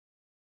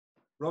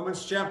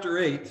Romans chapter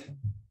 8,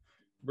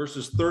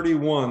 verses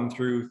 31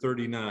 through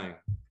 39,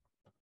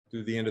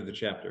 through the end of the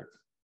chapter.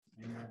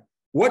 Amen.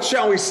 What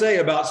shall we say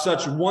about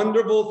such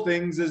wonderful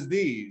things as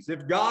these?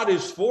 If God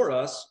is for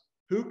us,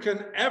 who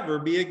can ever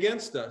be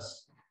against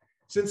us?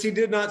 Since he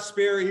did not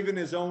spare even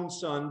his own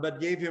son, but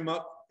gave him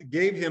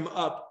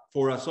up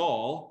for us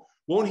all,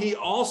 won't he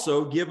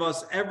also give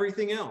us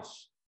everything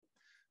else?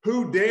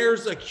 Who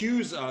dares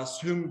accuse us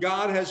whom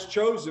God has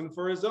chosen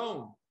for his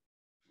own?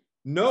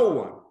 No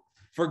one.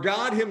 For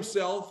God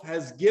himself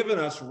has given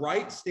us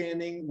right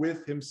standing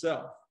with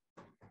himself.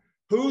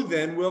 Who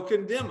then will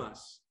condemn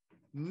us?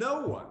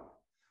 No one.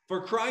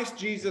 For Christ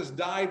Jesus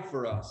died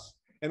for us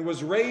and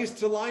was raised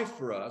to life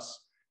for us,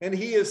 and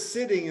he is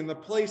sitting in the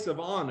place of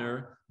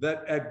honor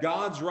that at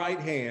God's right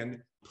hand,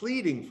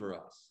 pleading for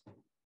us.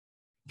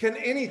 Can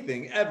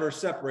anything ever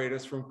separate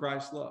us from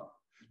Christ's love?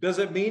 Does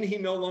it mean he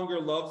no longer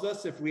loves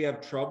us if we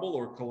have trouble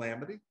or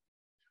calamity,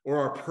 or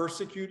are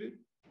persecuted,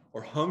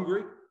 or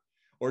hungry,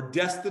 or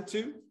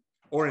destitute,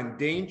 or in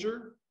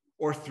danger,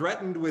 or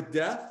threatened with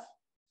death?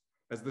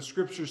 As the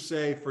scriptures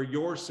say, for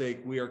your sake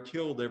we are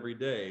killed every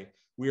day.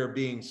 We are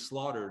being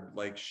slaughtered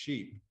like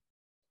sheep.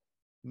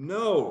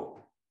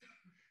 No.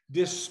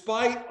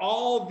 Despite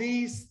all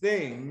these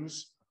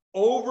things,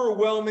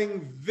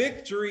 overwhelming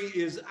victory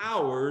is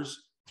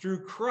ours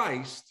through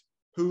Christ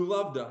who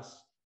loved us.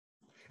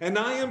 And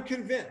I am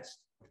convinced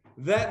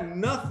that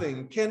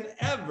nothing can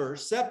ever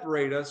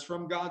separate us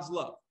from God's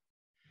love.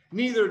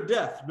 Neither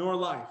death nor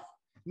life,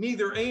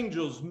 neither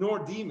angels nor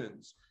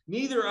demons,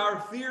 neither our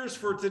fears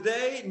for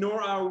today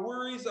nor our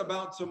worries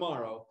about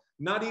tomorrow,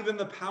 not even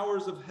the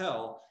powers of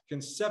hell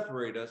can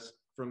separate us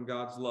from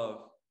God's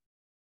love.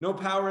 No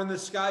power in the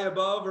sky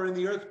above or in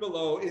the earth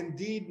below,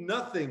 indeed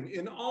nothing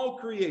in all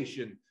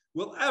creation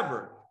will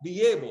ever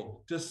be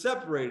able to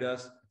separate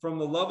us from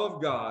the love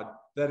of God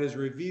that is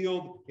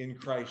revealed in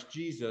Christ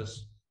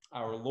Jesus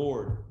our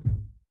Lord.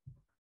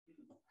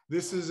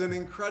 This is an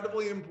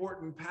incredibly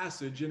important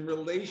passage in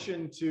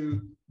relation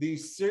to the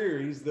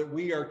series that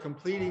we are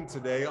completing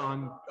today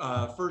on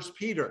 1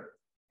 Peter.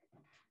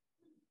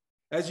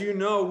 As you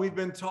know, we've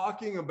been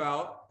talking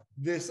about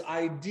this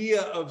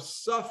idea of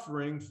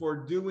suffering for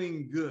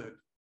doing good.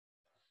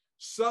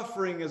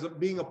 Suffering as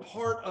being a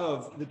part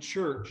of the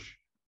church.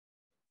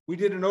 We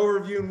did an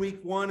overview in week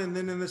 1, and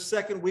then in the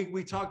second week,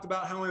 we talked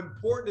about how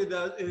important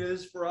it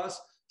is for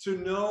us to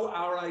know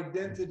our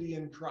identity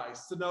in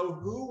Christ, to know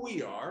who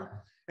we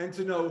are and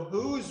to know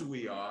whose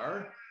we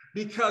are,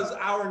 because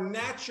our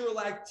natural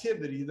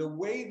activity, the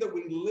way that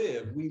we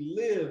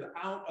live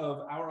out of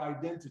our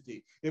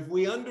identity. If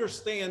we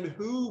understand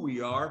who we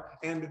are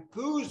and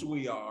whose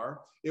we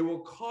are, it will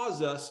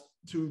cause us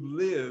to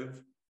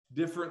live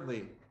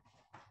differently.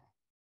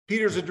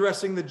 Peter's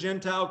addressing the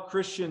Gentile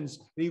Christians.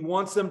 He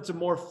wants them to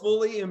more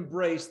fully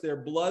embrace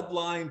their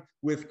bloodline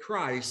with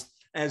Christ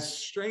as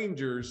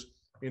strangers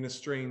in a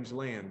strange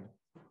land.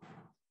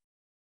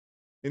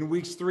 In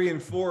weeks 3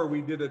 and 4,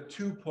 we did a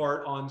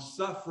 2-part on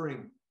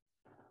suffering.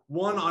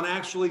 One on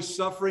actually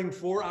suffering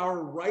for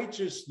our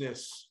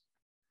righteousness.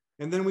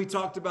 And then we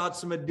talked about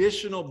some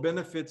additional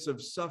benefits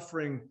of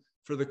suffering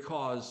for the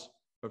cause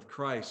of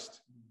Christ.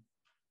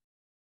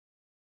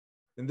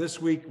 And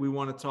this week we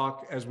want to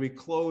talk, as we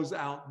close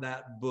out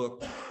that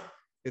book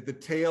at the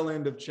tail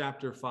end of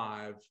chapter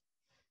 5,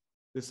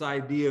 this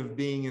idea of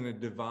being in a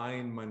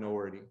divine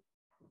minority.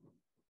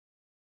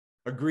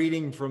 A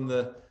greeting from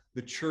the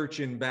church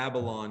in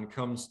Babylon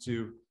comes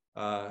to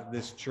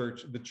this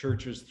church, the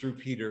churches through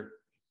Peter.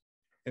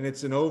 And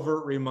it's an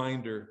overt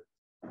reminder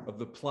of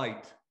the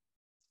plight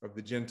of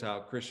the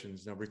Gentile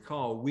Christians. Now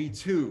recall, we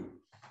too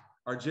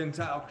are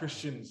Gentile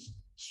Christians,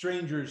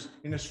 strangers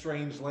in a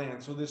strange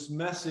land. So this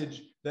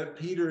message that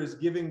Peter is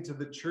giving to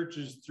the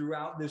churches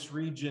throughout this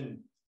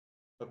region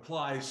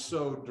applies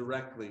so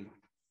directly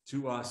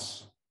to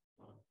us.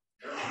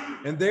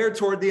 And there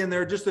toward the end,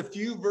 there are just a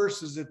few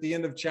verses at the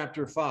end of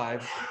chapter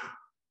 5.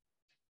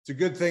 It's a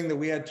good thing that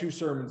we had 2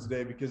 sermons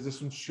today, because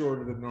this one's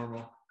shorter than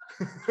normal.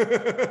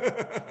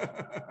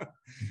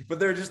 But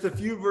there are just a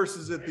few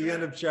verses at the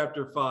end of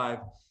chapter 5.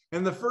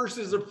 And the first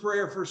is a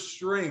prayer for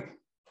strength.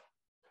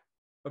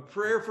 A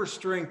prayer for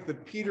strength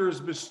that Peter is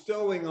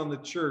bestowing on the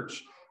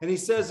church. And he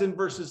says in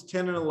verses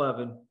 10 and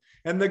 11,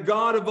 and the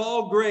God of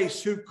all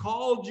grace, who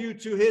called you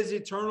to his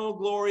eternal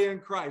glory in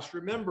Christ.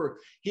 Remember,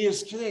 he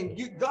is saying,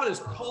 God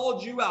has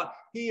called you out.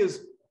 He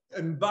has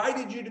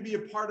invited you to be a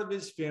part of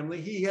his family.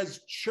 He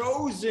has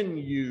chosen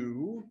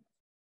you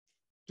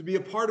to be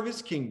a part of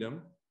his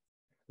kingdom.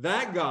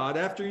 That God,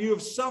 after you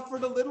have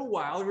suffered a little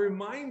while,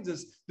 reminds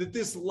us that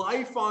this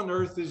life on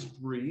earth is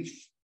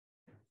brief,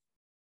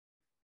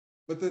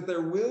 but that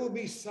there will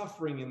be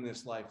suffering in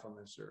this life on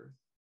this earth.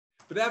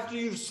 But after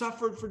you've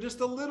suffered for just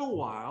a little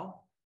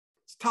while,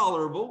 it's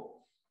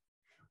tolerable.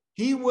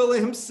 He will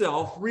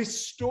himself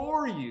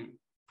restore you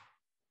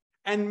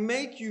and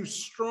make you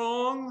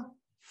strong,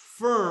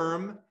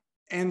 firm,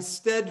 and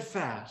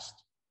steadfast.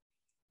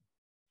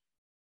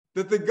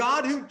 That the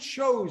God who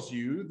chose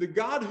you, the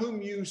God whom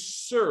you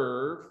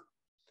serve,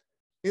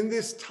 In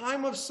this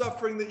time of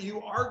suffering that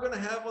you are going to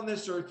have on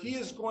this earth, he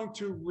is going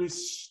to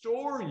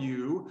restore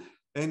you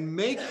and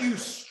make you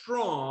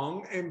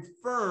strong and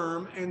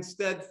firm and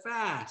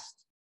steadfast.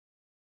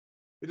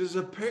 It is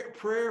a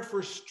prayer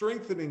for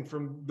strengthening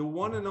from the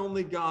one and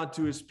only God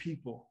to his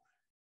people.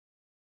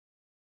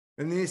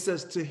 And then he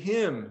says, to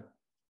him,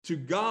 to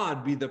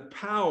God be the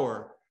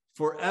power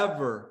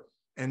forever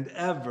and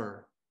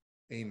ever.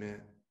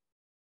 Amen.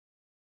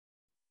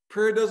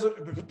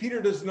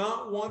 Peter does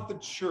not want the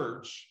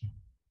church,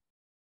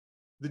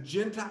 the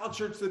Gentile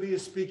church that he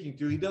is speaking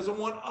to, he doesn't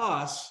want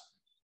us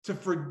to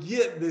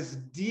forget this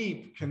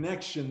deep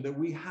connection that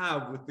we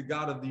have with the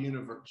God of the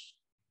universe.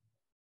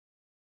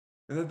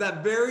 And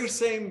that very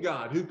same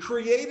God who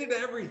created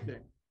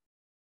everything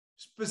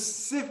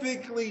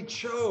specifically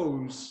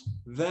chose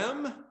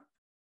them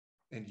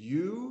and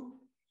you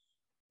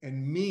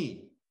and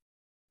me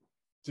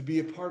to be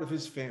a part of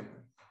his family,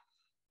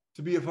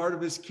 to be a part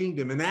of his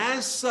kingdom. And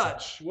as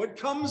such, what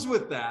comes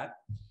with that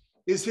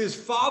is his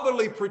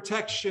fatherly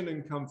protection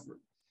and comfort,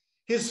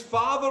 his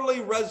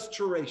fatherly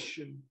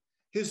restoration,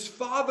 his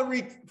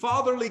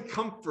fatherly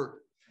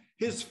comfort,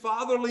 his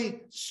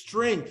fatherly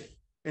strength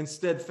and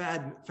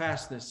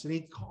steadfastness. And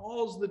he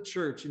calls the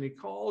church and he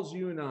calls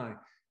you and I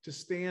to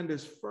stand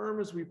as firm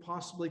as we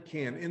possibly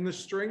can in the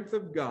strength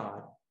of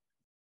God,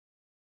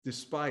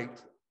 despite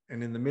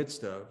and in the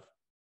midst of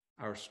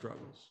our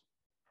struggles,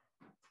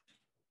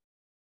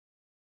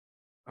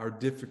 our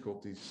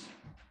difficulties,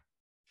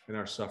 and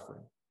our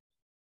suffering.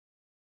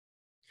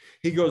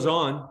 He goes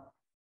on,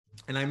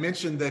 and I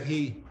mentioned that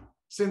he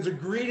sends a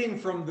greeting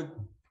from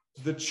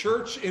the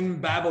church in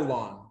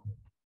Babylon.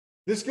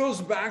 This goes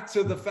back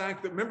to the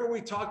fact that, remember,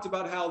 we talked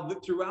about how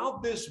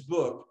throughout this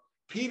book,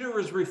 Peter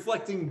is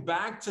reflecting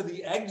back to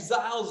the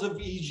exiles of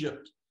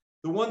Egypt,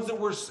 the ones that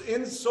were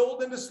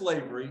sold into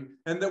slavery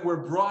and that were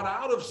brought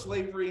out of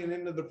slavery and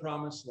into the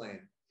promised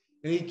land.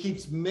 And he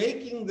keeps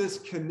making this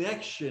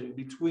connection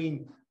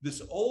between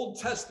this Old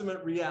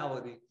Testament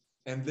reality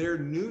and their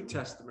New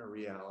Testament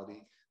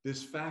reality,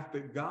 this fact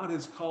that God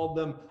has called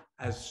them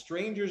as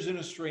strangers in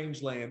a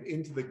strange land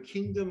into the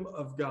kingdom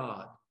of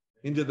God,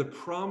 into the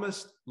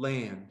promised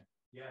land.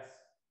 Yes.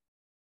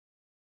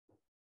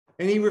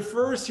 And he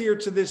refers here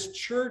to this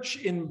church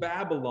in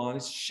Babylon.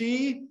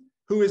 She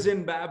who is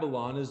in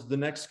Babylon is the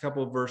next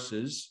couple of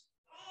verses.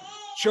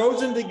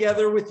 Chosen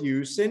together with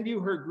you, send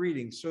you her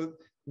greetings. So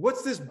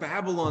what's this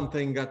Babylon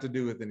thing got to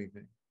do with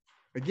anything?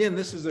 Again,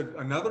 this is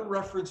another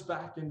reference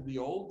back into the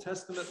Old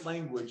Testament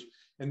language.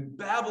 And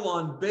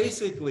Babylon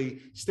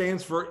basically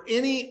stands for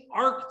any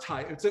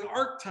archetype. It's an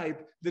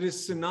archetype that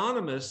is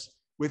synonymous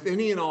with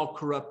any and all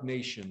corrupt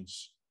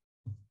nations.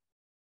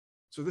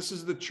 So this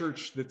is the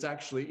church that's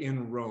actually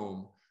in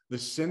Rome, the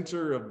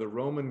center of the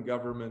Roman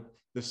government,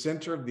 the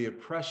center of the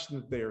oppression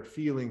that they are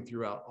feeling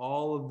throughout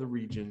all of the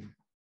region.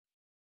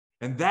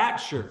 And that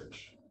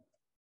church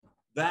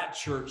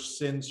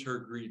sends her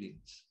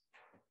greetings.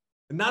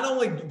 And not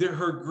only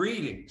her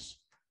greetings,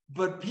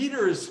 but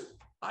Peter is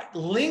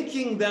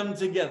linking them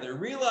together,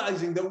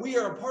 realizing that we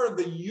are a part of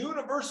the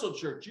universal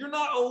church. You're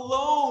not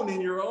alone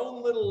in your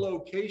own little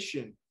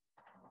location.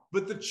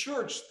 But the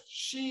church,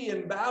 she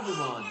in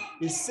Babylon,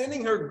 is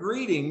sending her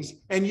greetings,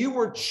 and you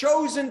were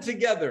chosen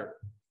together.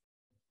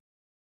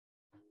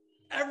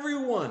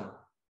 Everyone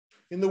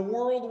in the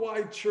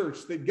worldwide church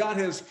that God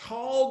has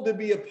called to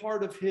be a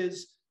part of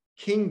his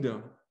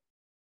kingdom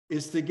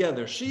is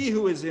together. She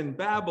who is in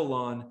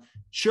Babylon,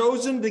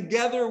 chosen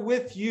together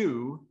with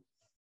you,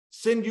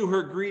 send you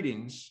her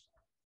greetings.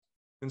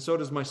 And so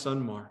does my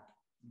son Mark.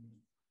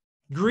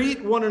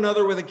 Greet one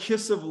another with a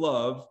kiss of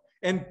love,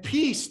 and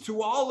peace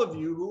to all of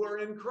you who are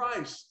in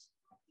Christ.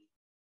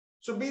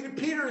 So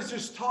Peter has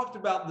just talked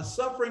about the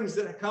sufferings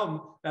that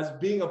come as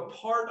being a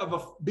part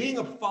of being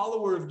a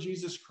follower of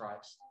Jesus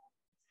Christ.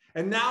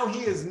 And now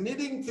he is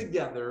knitting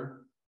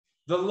together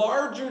the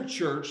larger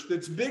church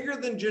that's bigger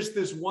than just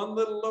this one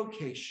little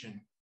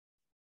location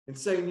and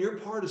saying, you're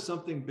part of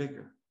something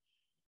bigger.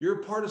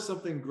 You're a part of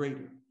something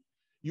greater.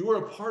 You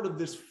are a part of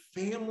this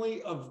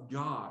family of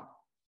God.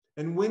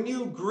 And when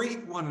you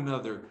greet one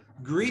another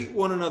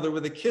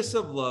with a kiss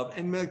of love,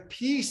 and may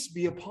peace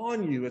be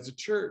upon you as a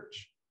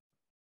church.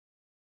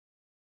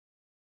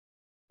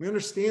 We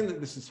understand that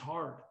this is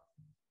hard.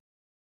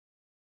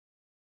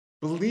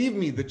 Believe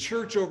me, the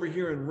church over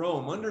here in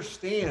Rome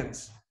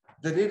understands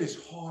that it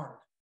is hard.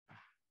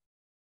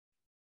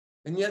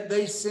 And yet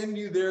they send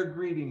you their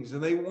greetings,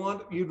 and they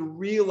want you to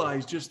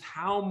realize just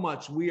how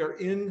much we are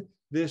in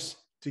this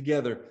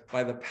together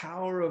by the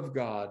power of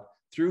God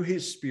through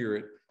his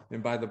Spirit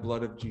and by the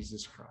blood of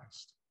Jesus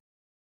Christ.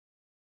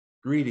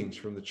 Greetings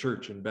from the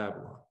church in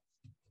Babylon.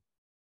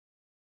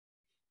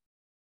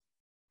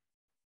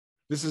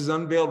 This is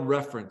unveiled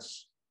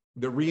reference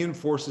that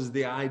reinforces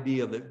the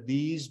idea that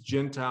these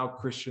Gentile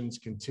Christians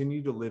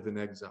continue to live in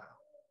exile,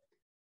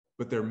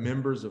 but they're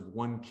members of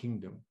one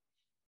kingdom,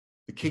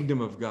 the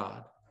kingdom of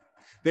God.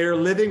 They are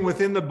living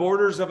within the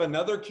borders of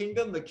another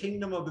kingdom, the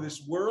kingdom of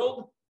this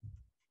world,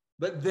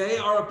 but they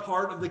are a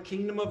part of the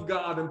kingdom of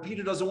God, and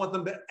Peter doesn't want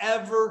them to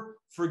ever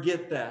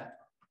forget that.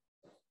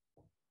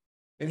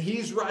 And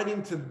he's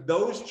writing to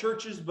those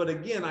churches. But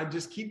again, I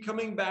just keep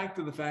coming back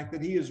to the fact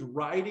that he is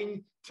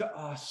writing to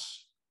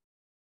us.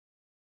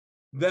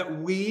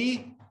 That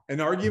we, an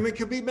argument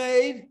could be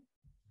made,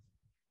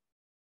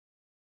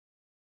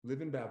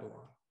 live in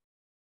Babylon.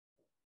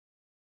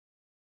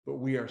 But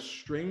we are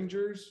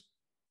strangers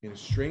in a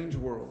strange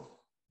world.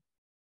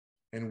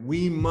 And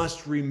we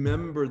must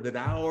remember that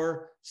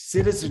our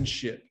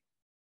citizenship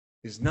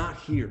is not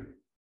here.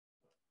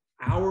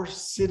 Our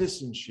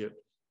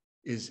citizenship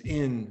is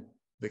in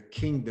the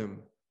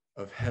kingdom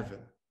of heaven.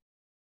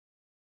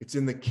 It's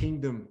in the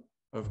kingdom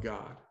of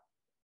God.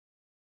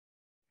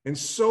 And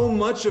so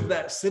much of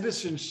that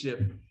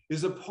citizenship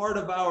is a part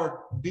of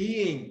our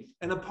being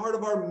and a part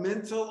of our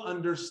mental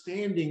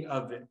understanding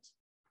of it.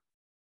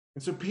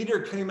 And so Peter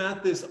came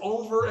at this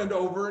over and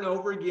over and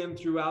over again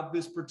throughout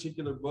this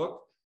particular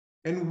book.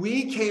 And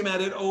we came at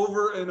it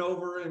over and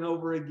over and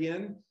over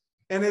again.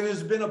 And it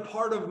has been a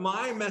part of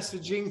my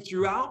messaging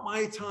throughout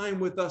my time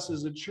with us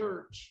as a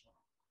church.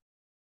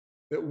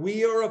 That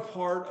we are a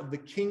part of the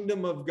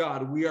kingdom of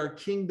God. We are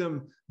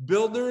kingdom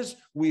builders.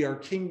 We are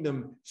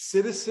kingdom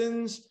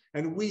citizens.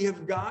 And we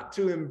have got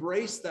to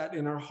embrace that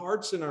in our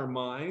hearts and our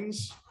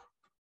minds.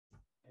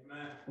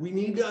 Amen. We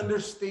need to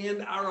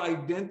understand our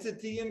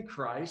identity in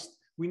Christ.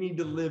 We need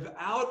to live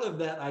out of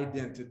that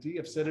identity.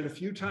 I've said it a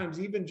few times,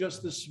 even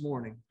just this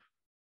morning.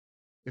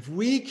 If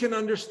we can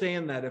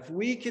understand that, if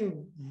we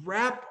can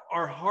wrap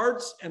our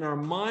hearts and our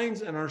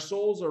minds and our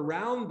souls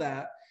around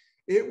that,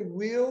 it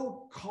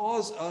will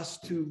cause us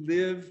to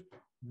live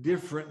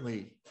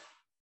differently.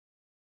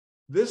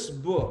 This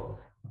book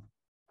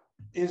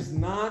is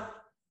not,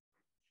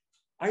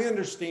 I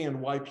understand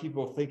why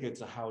people think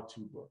it's a how-to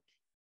book.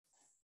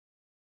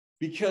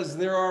 Because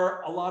there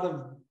are a lot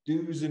of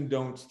do's and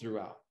don'ts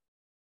throughout.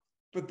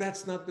 But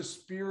that's not the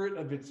spirit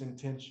of its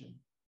intention.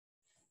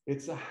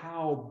 It's a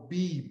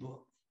how-be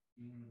book.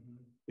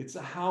 It's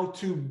a how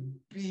to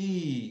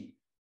be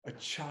a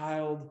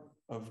child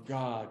of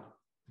God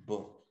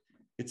book.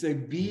 It's a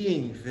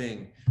being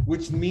thing,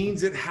 which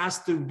means it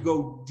has to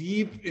go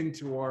deep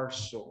into our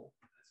soul.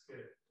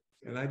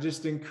 And I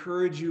just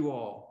encourage you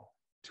all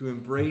to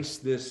embrace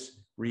this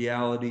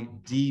reality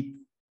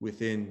deep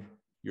within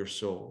your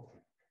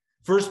soul.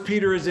 1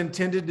 Peter is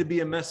intended to be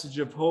a message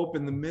of hope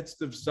in the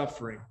midst of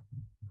suffering.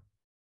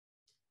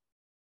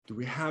 Do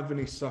we have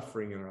any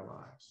suffering in our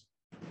lives?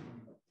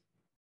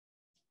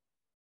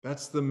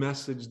 That's the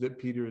message that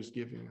Peter is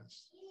giving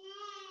us.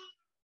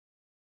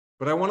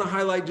 But I want to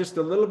highlight just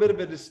a little bit of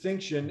a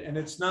distinction, and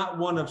it's not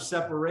one of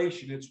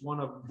separation, it's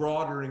one of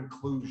broader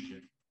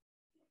inclusion.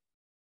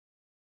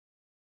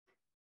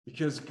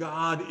 Because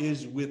God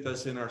is with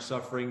us in our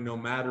suffering, no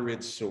matter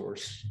its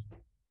source.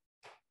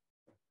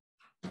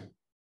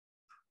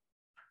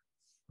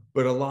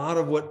 But a lot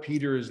of what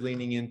Peter is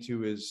leaning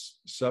into is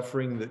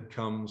suffering that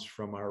comes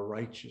from our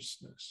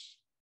righteousness.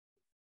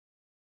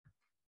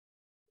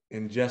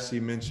 And Jesse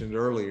mentioned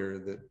earlier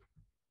that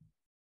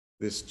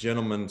this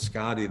gentleman,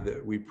 Scotty,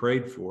 that we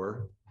prayed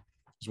for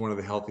is one of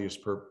the healthiest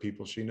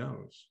people she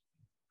knows.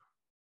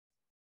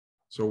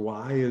 So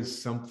why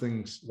is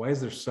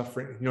there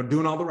suffering,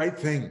 doing all the right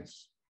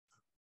things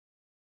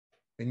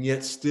and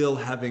yet still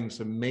having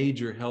some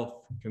major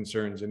health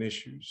concerns and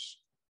issues?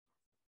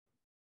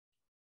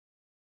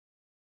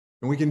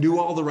 And we can do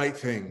all the right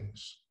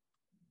things.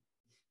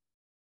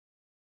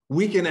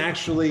 We can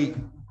actually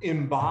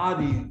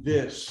embody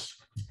this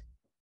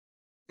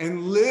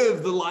and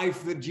live the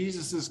life that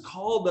Jesus has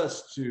called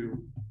us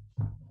to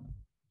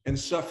and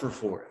suffer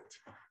for it.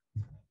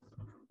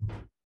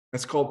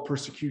 That's called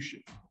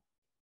persecution.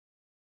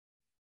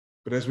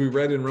 But as we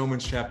read in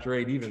Romans chapter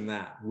 8, even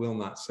that will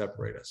not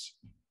separate us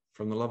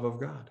from the love of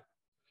God.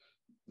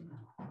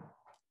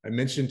 I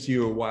mentioned to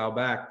you a while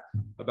back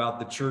about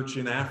the church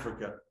in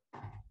Africa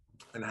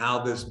and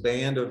how this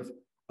band of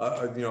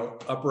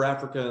Upper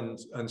Africa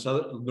and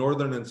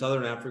Northern and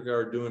Southern Africa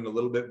are doing a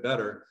little bit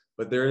better.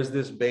 But there is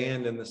this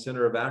band in the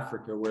center of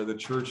Africa where the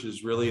church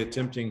is really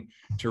attempting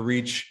to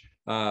reach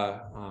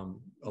a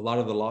lot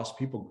of the lost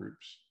people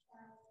groups.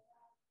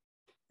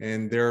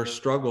 And there are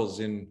struggles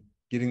in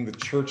getting the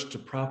church to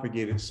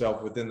propagate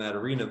itself within that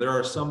arena. There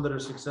are some that are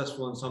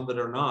successful and some that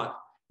are not.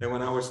 And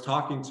when I was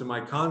talking to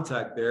my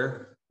contact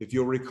there, if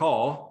you'll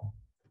recall,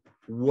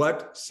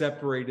 what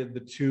separated the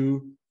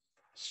two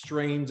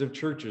strains of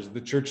churches, the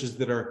churches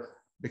that are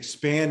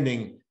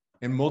expanding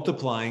and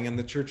multiplying and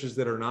the churches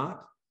that are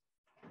not?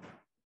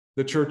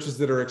 The churches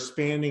that are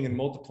expanding and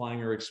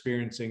multiplying are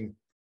experiencing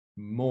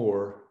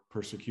more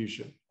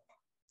persecution.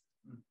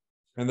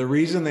 And the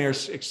reason they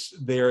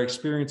are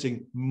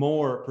experiencing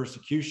more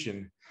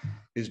persecution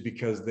is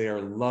because they are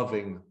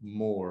loving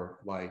more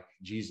like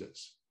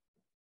Jesus,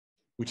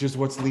 which is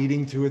what's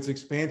leading to its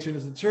expansion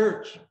as a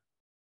church.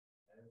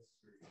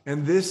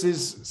 And this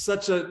is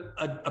such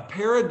a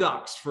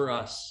paradox for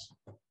us.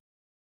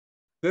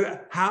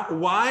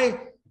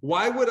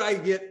 Why would I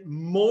get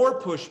more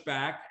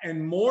pushback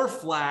and more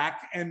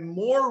flack and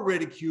more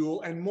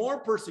ridicule and more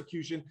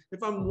persecution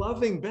if I'm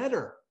loving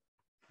better?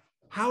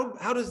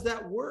 How does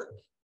that work?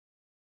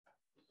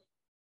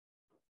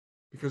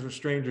 Because we're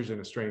strangers in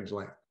a strange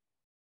land.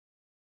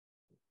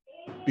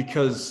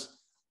 Because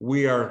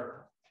we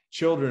are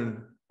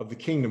children of the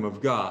kingdom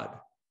of God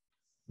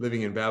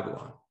living in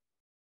Babylon.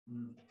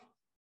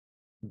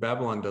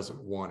 Babylon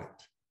doesn't want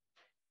it.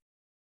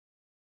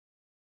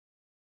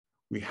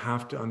 We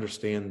have to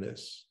understand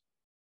this.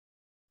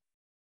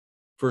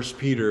 1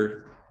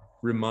 Peter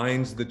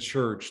reminds the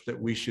church that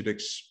we should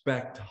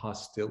expect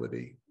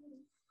hostility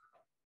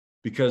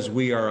because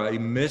we are a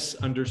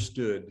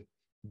misunderstood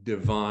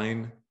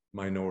divine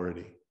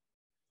minority.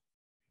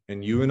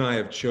 And you and I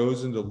have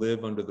chosen to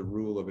live under the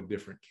rule of a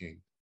different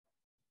king,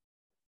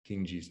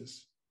 King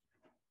Jesus.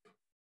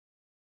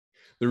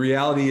 The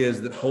reality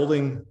is that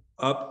holding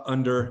up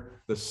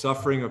under the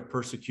suffering of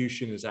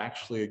persecution is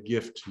actually a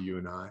gift to you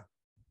and I.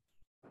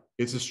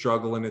 It's a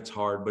struggle and it's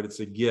hard, but it's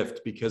a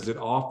gift because it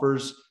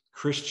offers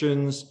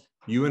Christians,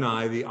 you and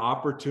I, the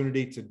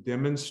opportunity to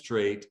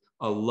demonstrate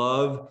a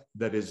love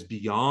that is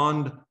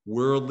beyond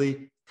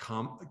worldly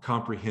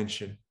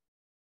comprehension.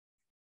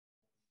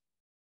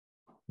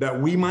 That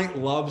we might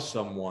love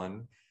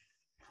someone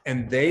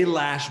and they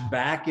lash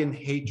back in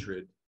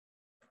hatred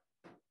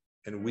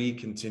and we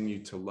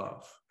continue to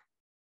love.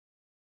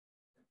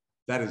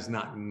 That is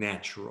not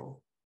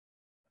natural.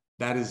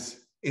 That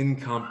is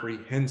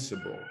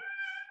incomprehensible.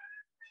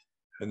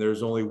 And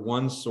there's only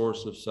one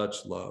source of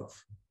such love,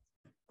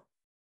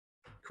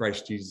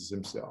 Christ Jesus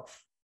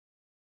himself.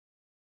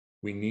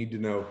 We need to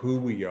know who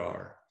we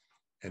are,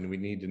 and we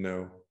need to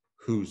know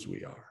whose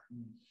we are.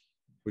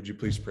 Would you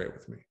please pray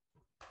with me?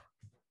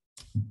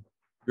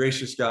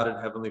 Gracious God and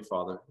Heavenly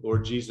Father,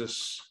 Lord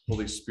Jesus,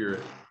 Holy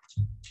Spirit,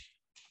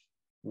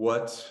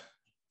 what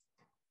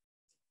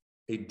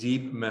a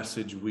deep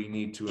message we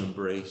need to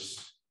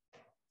embrace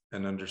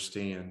and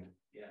understand.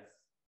 Yes.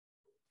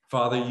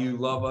 Father, you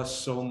love us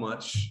so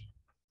much.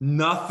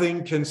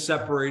 Nothing can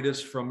separate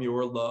us from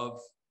your love.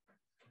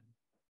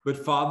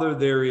 But Father,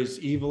 there is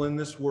evil in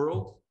this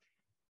world.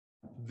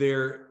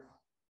 There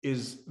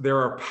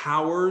are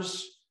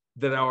powers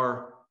that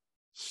are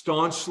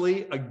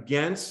staunchly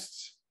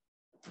against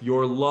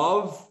your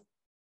love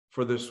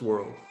for this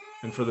world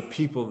and for the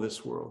people of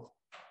this world.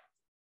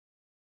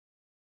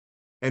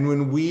 And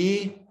when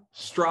we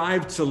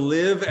strive to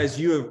live as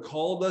you have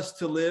called us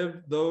to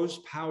live, those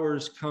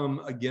powers come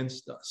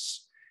against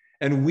us,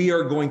 and we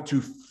are going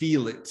to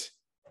feel it.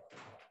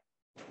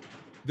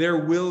 There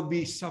will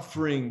be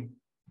suffering.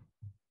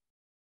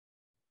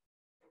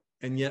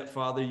 And yet,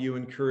 Father, you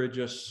encourage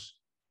us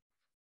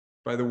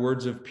by the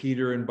words of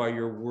Peter and by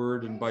your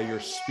word and by your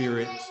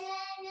Spirit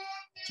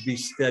to be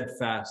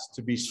steadfast,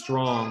 to be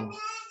strong,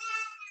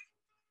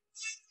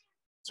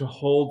 to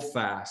hold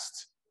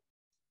fast,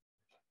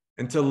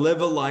 and to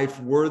live a life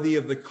worthy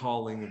of the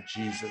calling of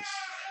Jesus.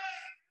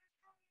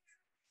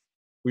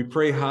 We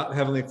pray,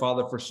 Heavenly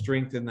Father, for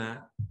strength in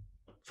that,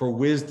 for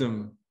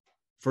wisdom,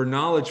 for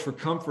knowledge, for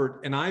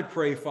comfort. And I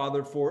pray,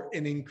 Father, for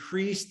an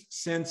increased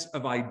sense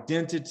of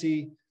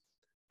identity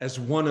as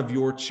one of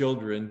your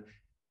children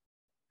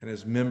and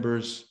as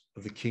members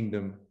of the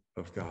kingdom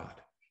of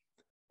God.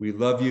 We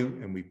love you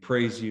and we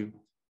praise you.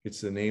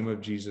 It's the name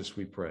of Jesus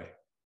we pray.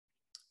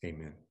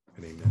 Amen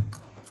and amen.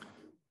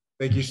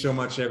 Thank you so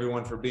much,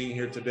 everyone, for being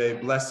here today.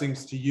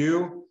 Blessings to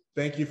you.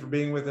 Thank you for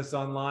being with us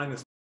online.